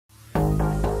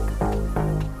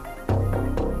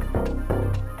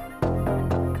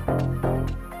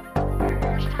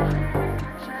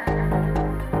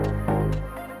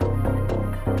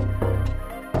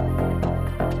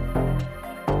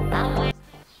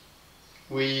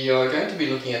We are going to be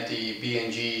looking at the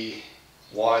B&G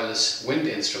wireless wind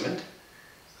instrument.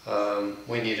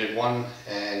 We needed one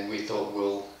and we thought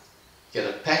we'll get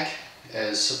a pack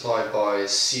as supplied by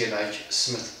C&H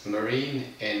Smith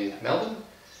Marine in Melbourne,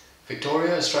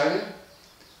 Victoria, Australia.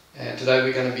 And today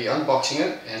we're going to be unboxing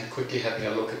it and quickly having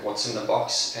a look at what's in the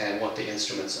box and what the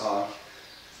instruments are.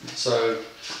 So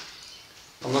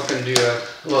I'm not going to do a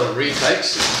lot of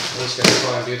retakes. I'm just going to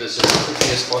try and do this as quickly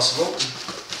as possible.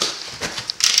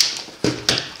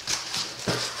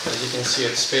 As you can see,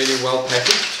 it's fairly well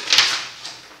packaged.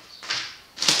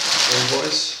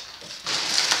 Invoice,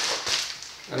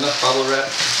 enough bubble wrap.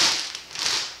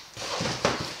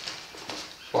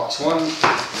 Box 1,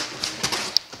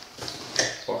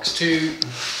 box 2,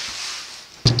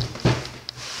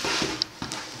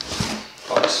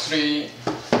 box 3,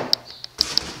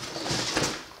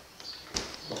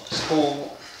 box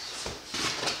 4,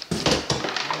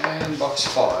 and box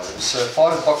 5. So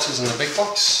 5 boxes in the big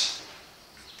box.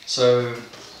 So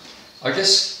I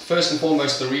guess first and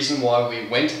foremost the reason why we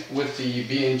went with the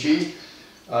B&G,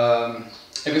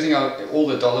 all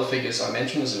the dollar figures I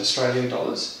mentioned is in Australian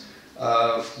dollars.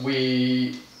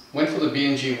 We went for the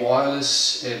B&G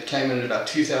wireless. It came in at about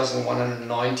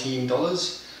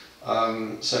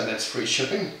 $2,119, so that's free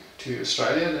shipping to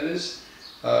Australia, that is.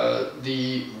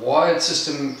 The wired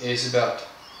system is about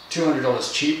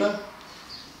 $200 cheaper.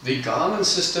 The Garmin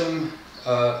system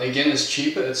again is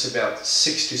cheaper. It's about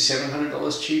 $600 to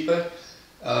 $700 cheaper.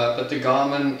 But the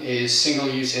Garmin is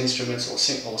single-use instruments or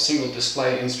single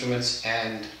display instruments,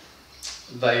 and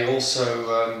they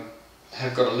also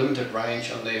have got a limited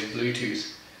range on their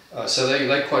Bluetooth. So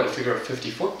they quote a figure of 50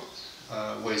 foot,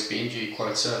 whereas B&G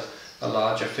quotes a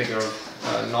larger figure of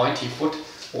 90 foot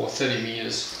or 30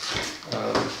 meters.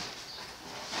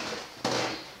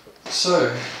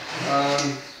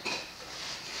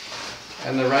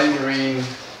 And the Raymarine,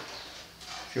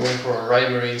 if you went for a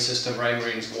Raymarine system,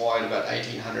 Raymarine's wide about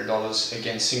 $1,800,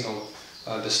 again single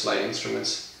display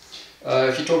instruments.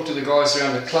 If you talk to the guys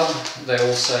around the club, they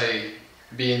all say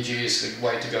B&G is the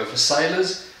way to go for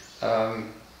sailors.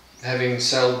 Having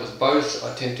sailed with both,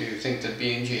 I tend to think that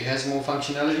B&G has more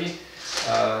functionality,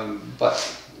 but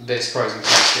there's pros and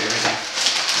cons to everything.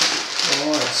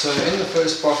 Alright, so in the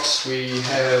first box we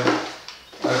have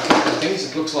a couple of things.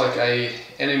 It looks like a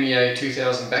NMEA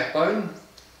 2000 backbone,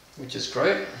 which is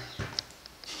great.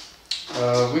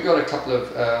 We got a couple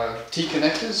of T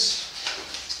connectors,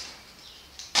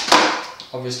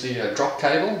 obviously a drop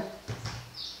cable,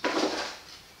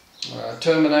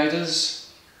 terminators,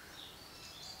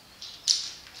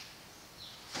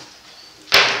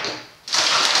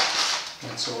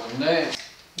 that's all in there.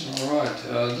 Alright,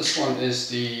 this one is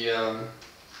the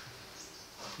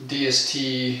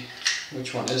DST,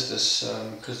 which one is this?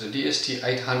 Because the DST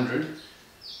 800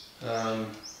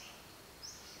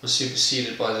 was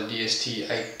superseded by the DST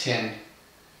 810.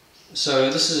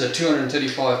 So this is a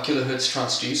 235 kilohertz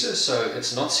transducer, so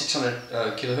it's not 600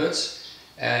 kilohertz,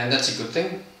 and that's a good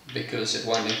thing because it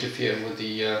won't interfere with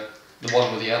the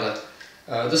one with the other.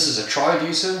 This is a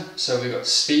triducer, so we've got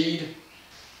speed,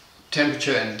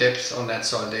 temperature and depth on that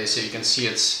side there, so you can see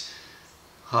it's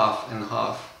half and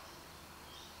half.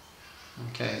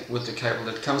 Okay, with the cable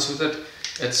that comes with it.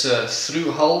 It's a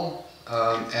through hull,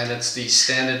 and it's the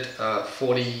standard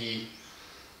 40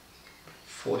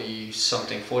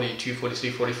 something, 42,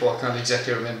 43, 44, I can't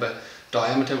exactly remember,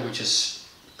 diameter, which is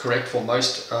correct for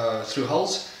most through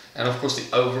hulls. And of course the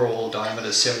overall diameter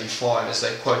is 75, as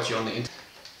they quote you on the internet.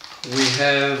 We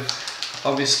have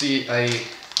obviously a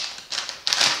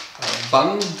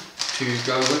bung to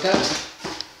go with that.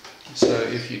 So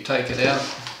if you take it out,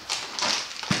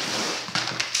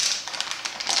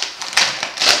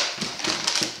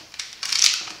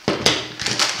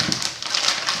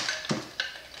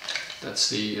 that's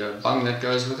the bung that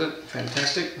goes with it.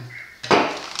 Fantastic.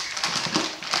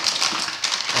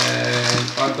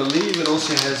 And I believe it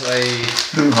also has a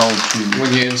through hole tube.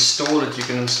 When you install it, you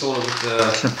can install it with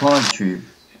the supply tube.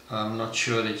 I'm not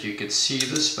sure that you could see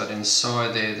this, but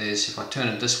inside there's, if I turn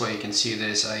it this way, you can see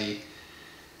there's a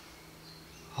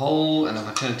hole, and if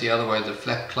I turn it the other way, the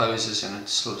flap closes and it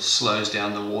sort of slows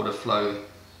down the water flow,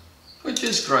 which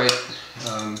is great.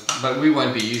 But we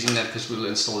won't be using that because we'll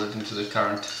install it into the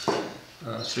current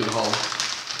through the hole.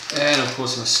 And of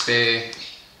course some spare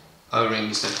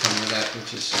O-rings that come with that,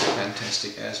 which is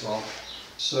fantastic as well.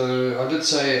 So I did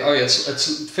say, oh yeah,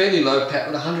 it's fairly low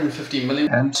power, 150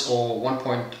 milliamps or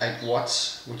 1.8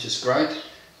 watts, which is great.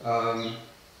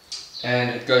 And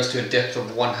it goes to a depth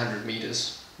of 100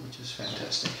 meters, which is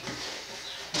fantastic.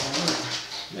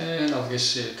 And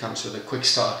obviously it comes with a quick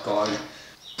start guide.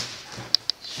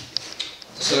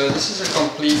 So this is a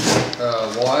complete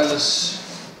wireless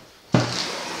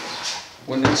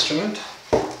wind instrument,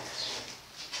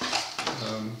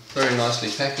 very nicely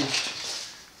packaged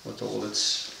with all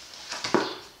its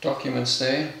documents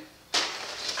there.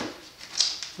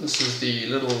 This is the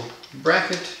little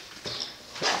bracket.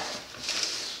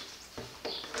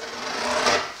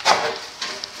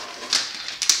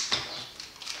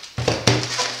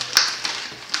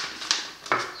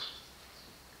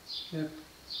 Yep.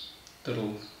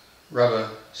 Little rubber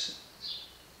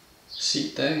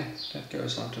seat there, that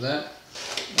goes onto that.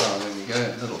 Oh, there we go,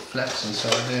 little flaps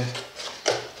inside there.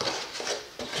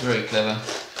 Very clever.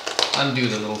 Undo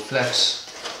the little flaps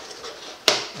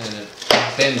and it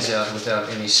bends out without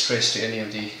any stress to any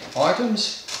of the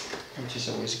items, which is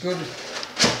always good.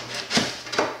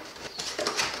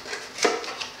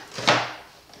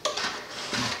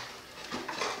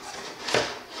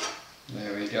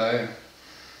 There we go.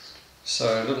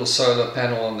 So a little solar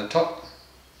panel on the top,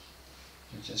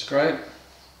 which is great.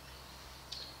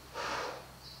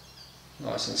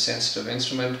 Nice and sensitive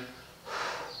instrument,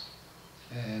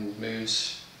 and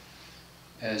moves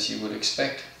as you would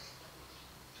expect.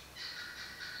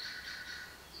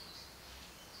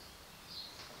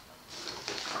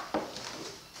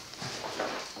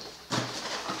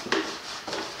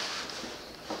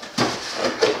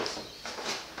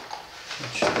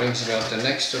 Which brings about the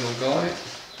next little guy.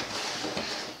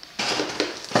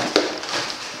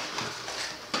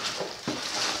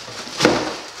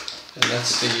 And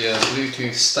that's the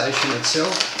Bluetooth station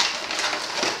itself.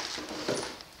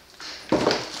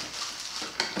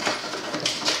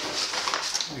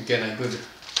 Again, a good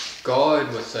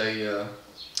guide with a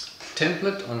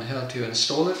template on how to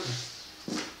install it.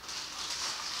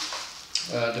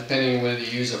 Depending whether you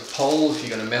use a pole, if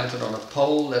you're going to mount it on a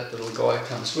pole, that little guy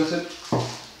comes with it.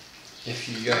 If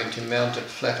you're going to mount it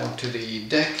flat onto the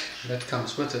deck, that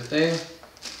comes with it there.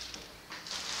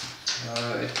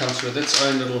 It comes with its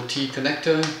own little T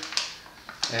connector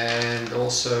and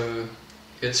also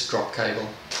its drop cable.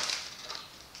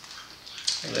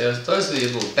 Those are the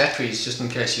little batteries, just in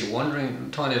case you're wondering.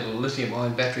 Tiny little lithium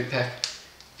ion battery pack.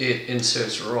 It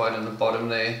inserts right on the bottom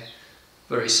there.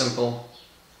 Very simple.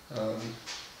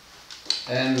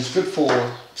 And it's good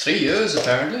for 3 years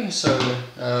apparently. So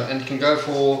and it can go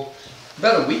for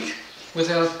about a week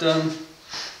without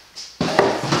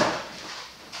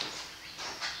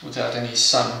any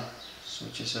sun,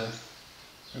 which is a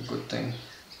good thing.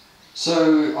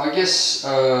 So I guess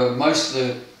most of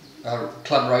the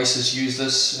club racers use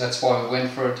this, that's why we went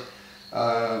for it,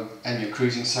 and your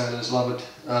cruising sailors love it.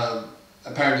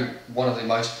 Apparently one of the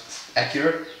most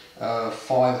accurate 5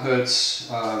 Hz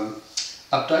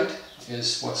update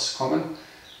is what's common.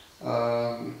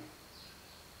 I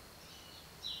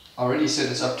already said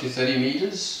it's up to 30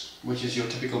 meters, which is your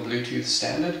typical Bluetooth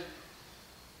standard.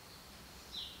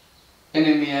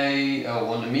 NMEA,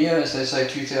 or NMEA as they say,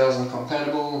 2000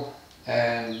 compatible,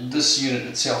 and this unit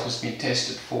itself has been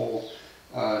tested for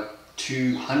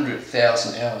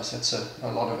 200,000 hours. That's a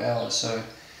lot of hours, so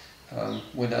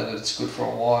we know that it's good for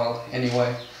a while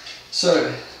anyway.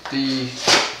 So the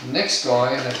next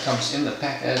guy that comes in the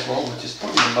pack as well, which is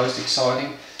probably the most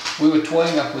exciting, we were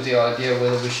toying up with the idea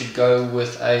whether we should go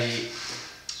with a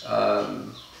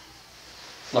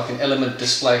like an element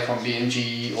display from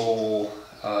BMG or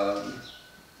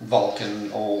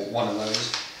Vulcan or one of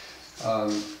those,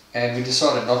 and we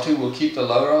decided not to. We'll keep the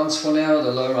Lowrance for now.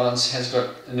 The Lowrance has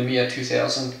got an NMEA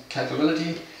 2000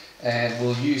 capability, and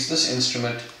we'll use this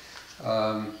instrument,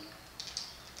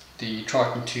 the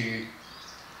Triton 2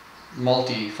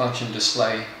 multi-function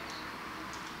display,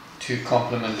 to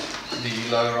complement the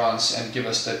Lowrance and give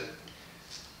us that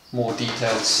more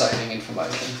detailed sailing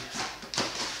information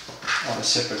on a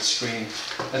separate screen.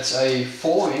 It's a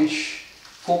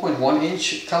 4.1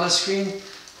 inch color screen.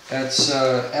 It's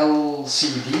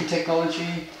LCD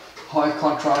technology, high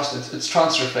contrast. It's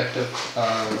transreflective,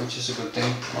 which is a good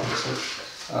thing, obviously.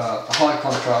 High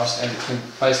contrast, and you can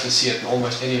basically see it in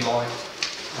almost any light.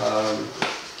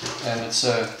 And it's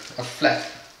a flat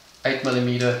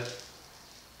 8mm.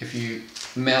 If you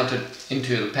mount it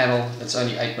into the panel, it's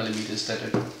only 8mm that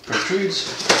it protrudes,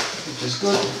 which is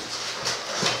good.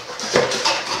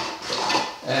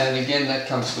 And again, that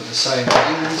comes with the same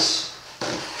things.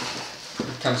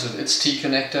 It comes with its T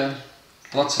connector,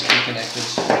 lots of T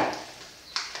connectors.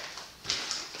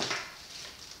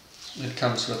 It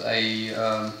comes with a,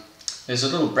 there's a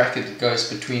little bracket that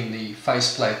goes between the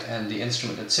faceplate and the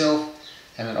instrument itself,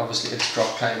 and then obviously its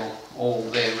drop cable, all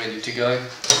there ready to go.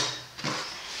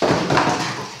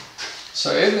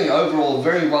 So everything overall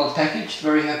very well packaged,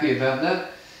 very happy about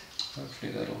that.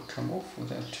 Hopefully that'll come off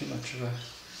without too much of a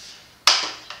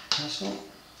hassle.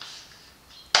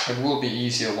 It will be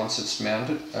easier once it's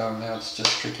mounted. Now it's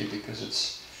just tricky because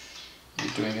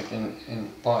you're doing it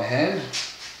in by hand.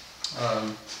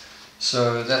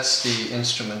 So that's the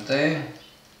instrument there,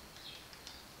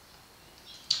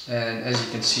 and as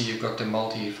you can see, you've got the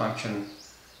multi-function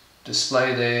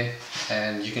display there,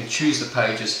 and you can choose the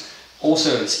pages.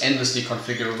 Also, it's endlessly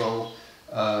configurable.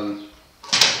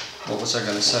 What was I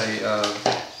going to say?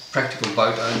 Practical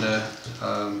Boat Owner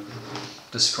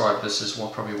described this as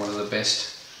probably one of the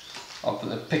best,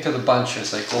 the pick of the bunch as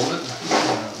they called it,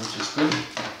 which is good.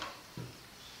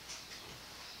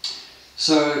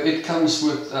 So it comes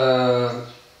with,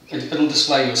 it'll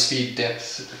display your speed,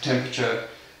 depth, temperature.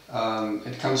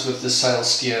 It comes with the sail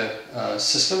steer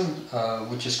system,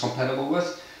 which is compatible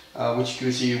with, which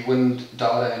gives you wind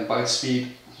data and boat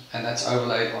speed, and that's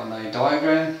overlaid on a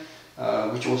diagram,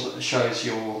 which also shows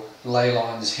your ley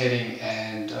lines, heading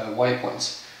and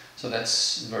waypoints. So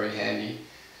that's very handy.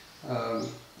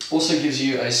 Also gives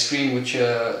you a screen which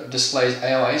displays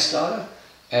AIS data,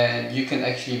 and you can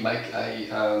actually make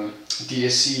a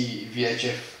DSC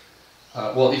VHF.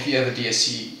 Well, if you have a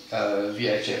DSC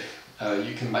VHF,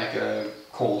 you can make a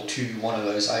call to one of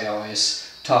those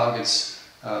AIS targets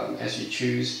as you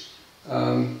choose.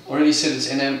 Already said it's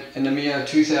EMEA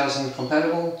 2000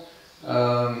 compatible,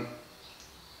 and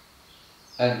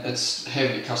it's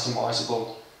heavily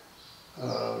customizable.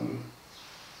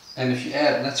 And if you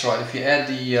add, that's right, if you add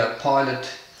the pilot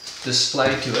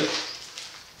display to it,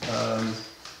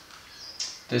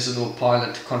 there's a little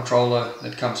pilot controller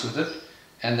that comes with it,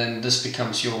 and then this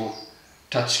becomes your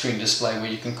touchscreen display where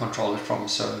you can control it from.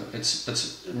 So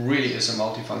it really is a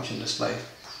multifunction display.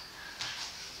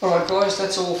 Alright guys,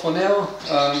 that's all for now.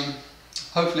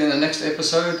 Hopefully in the next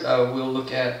episode we'll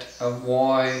look at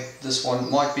why this one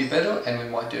might be better, and we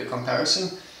might do a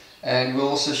comparison, and we'll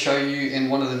also show you in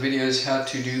one of the videos how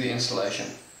to do the installation.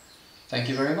 Thank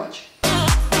you very much.